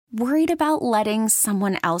Worried about letting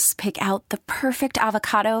someone else pick out the perfect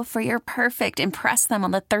avocado for your perfect impress them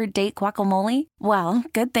on the third date guacamole? Well,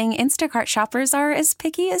 good thing Instacart shoppers are as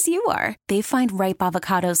picky as you are. They find ripe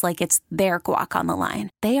avocados like it's their guac on the line.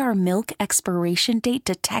 They are milk expiration date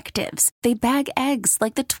detectives. They bag eggs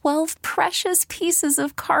like the 12 precious pieces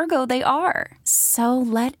of cargo they are. So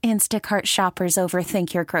let Instacart shoppers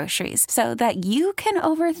overthink your groceries so that you can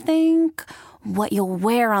overthink what you'll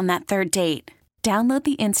wear on that third date. Download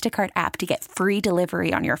the Instacart app to get free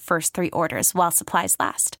delivery on your first 3 orders while supplies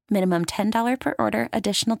last. Minimum $10 per order.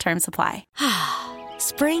 Additional terms apply.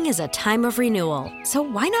 Spring is a time of renewal, so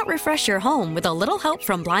why not refresh your home with a little help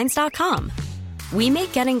from Blinds.com? We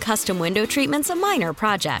make getting custom window treatments a minor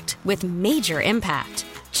project with major impact.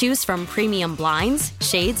 Choose from premium blinds,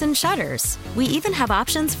 shades, and shutters. We even have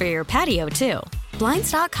options for your patio, too.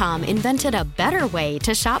 Blinds.com invented a better way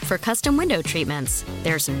to shop for custom window treatments.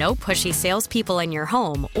 There's no pushy salespeople in your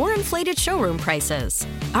home or inflated showroom prices.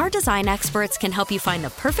 Our design experts can help you find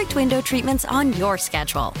the perfect window treatments on your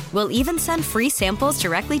schedule. We'll even send free samples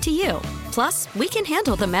directly to you. Plus, we can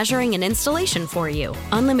handle the measuring and installation for you.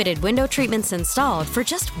 Unlimited window treatments installed for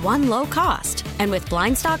just one low cost. And with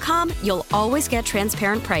Blinds.com, you'll always get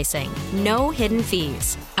transparent pricing. No hidden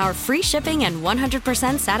fees. Our free shipping and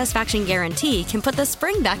 100% satisfaction guarantee can put the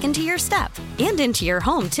spring back into your step and into your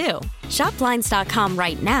home, too. Shop Blinds.com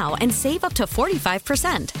right now and save up to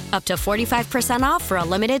 45%. Up to 45% off for a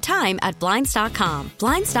limited time at Blinds.com.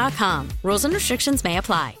 Blinds.com. Rules and restrictions may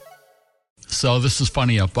apply. So this is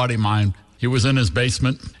funny. A buddy of mine, he was in his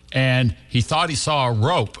basement, and he thought he saw a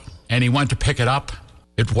rope, and he went to pick it up.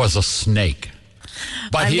 It was a snake.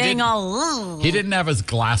 But he didn't have his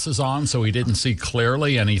glasses on, so he didn't see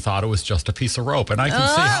clearly, and he thought it was just a piece of rope. And I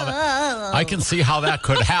can see how that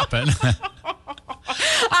could happen.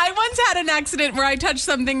 I once had an accident where I touched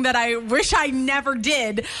something that I wish I never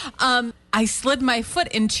did. I slid my foot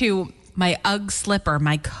into my Ugg slipper,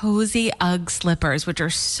 my cozy Ugg slippers, which are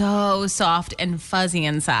so soft and fuzzy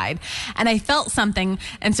inside. And I felt something.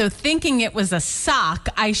 And so thinking it was a sock,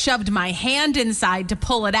 I shoved my hand inside to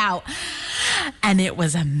pull it out. And it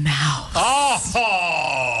was a mouse.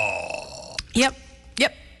 Oh! Yep.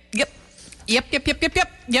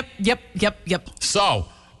 So,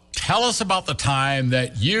 tell us about the time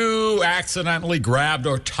that you accidentally grabbed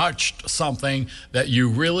or touched something that you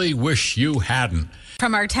really wish you hadn't.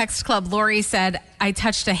 From our text club, Lori said, I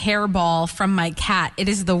touched a hairball from my cat. It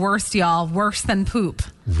is the worst, y'all. Worse than poop.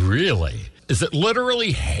 Really? Is it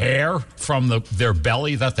literally hair from their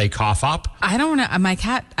belly that they cough up? I don't know. My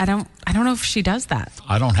cat, I don't know if she does that.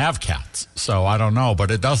 I don't have cats, so I don't know, but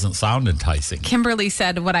it doesn't sound enticing. Kimberly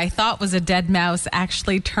said, what I thought was a dead mouse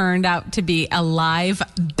actually turned out to be a live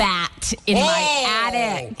bat in my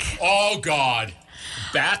attic. Oh, God.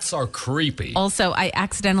 Bats are creepy. Also, I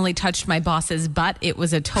accidentally touched my boss's butt. It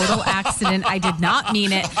was a total accident. I did not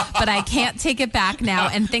mean it, but I can't take it back now,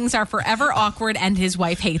 and things are forever awkward, and his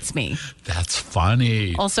wife hates me. That's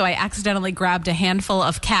funny. Also, I accidentally grabbed a handful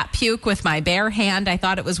of cat puke with my bare hand. I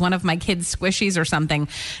thought it was one of my kids' squishies or something.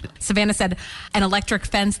 Savannah said, an electric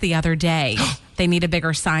fence the other day. They need a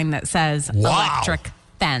bigger sign that says electric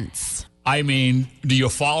fence. I mean, do you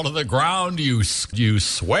fall to the ground? Do you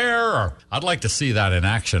swear? Or, I'd like to see that in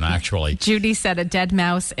action, actually. Judy said a dead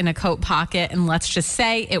mouse in a coat pocket, and let's just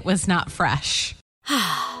say it was not fresh.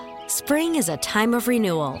 Spring is a time of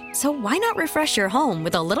renewal, so why not refresh your home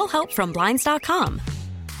with a little help from Blinds.com?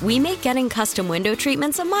 We make getting custom window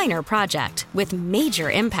treatments a minor project with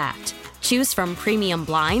major impact. Choose from premium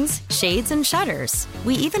blinds, shades, and shutters.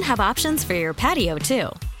 We even have options for your patio, too.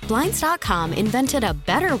 Blinds.com invented a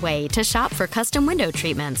better way to shop for custom window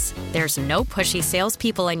treatments. There's no pushy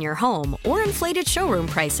salespeople in your home or inflated showroom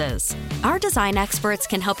prices. Our design experts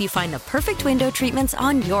can help you find the perfect window treatments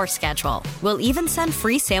on your schedule. We'll even send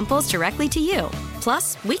free samples directly to you.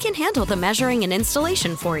 Plus, we can handle the measuring and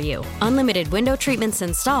installation for you. Unlimited window treatments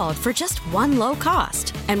installed for just one low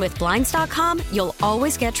cost. And with Blinds.com, you'll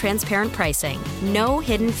always get transparent pricing. No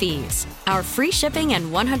hidden fees. Our free shipping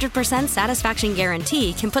and 100% satisfaction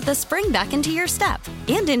guarantee can put the spring back into your step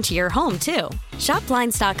and into your home, too. Shop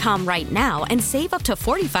Blinds.com right now and save up to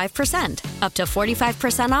 45%. Up to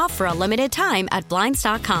 45% off for a limited time at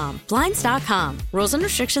Blinds.com. Blinds.com. Rules and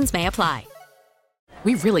restrictions may apply.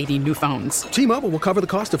 We really need new phones. T-Mobile will cover the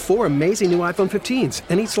cost of 4 amazing new iPhone 15s,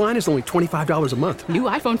 and each line is only $25 a month. New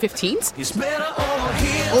iPhone 15s? It's better over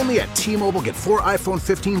here. Only at T-Mobile, get 4 iPhone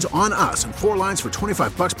 15s on us and 4 lines for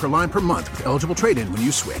 $25 per line per month with eligible trade-in when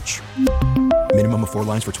you switch. Minimum of 4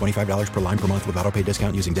 lines for $25 per line per month with autopay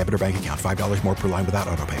discount using debit or bank account. $5 more per line without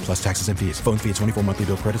autopay, plus taxes and fees. Phone fee at 24 monthly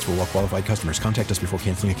bill credits for well-qualified customers. Contact us before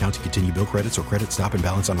canceling account to continue bill credits or credit stop and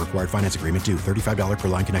balance on required finance agreement due. $35 per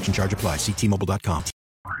line connection charge applies. See T-Mobile.com.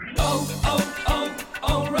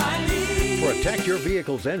 O'Reilly. Protect your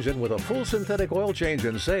vehicle's engine with a full synthetic oil change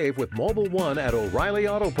and save with Mobil 1 at O'Reilly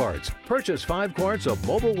Auto Parts. Purchase 5 quarts of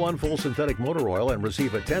Mobil 1 full synthetic motor oil and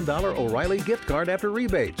receive a $10 O'Reilly gift card after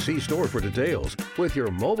rebate. See store for details. With your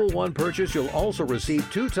Mobil 1 purchase, you'll also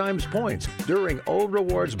receive 2 times points during O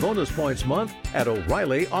Rewards Bonus Points Month at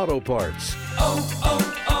O'Reilly Auto Parts.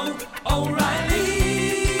 O'Reilly.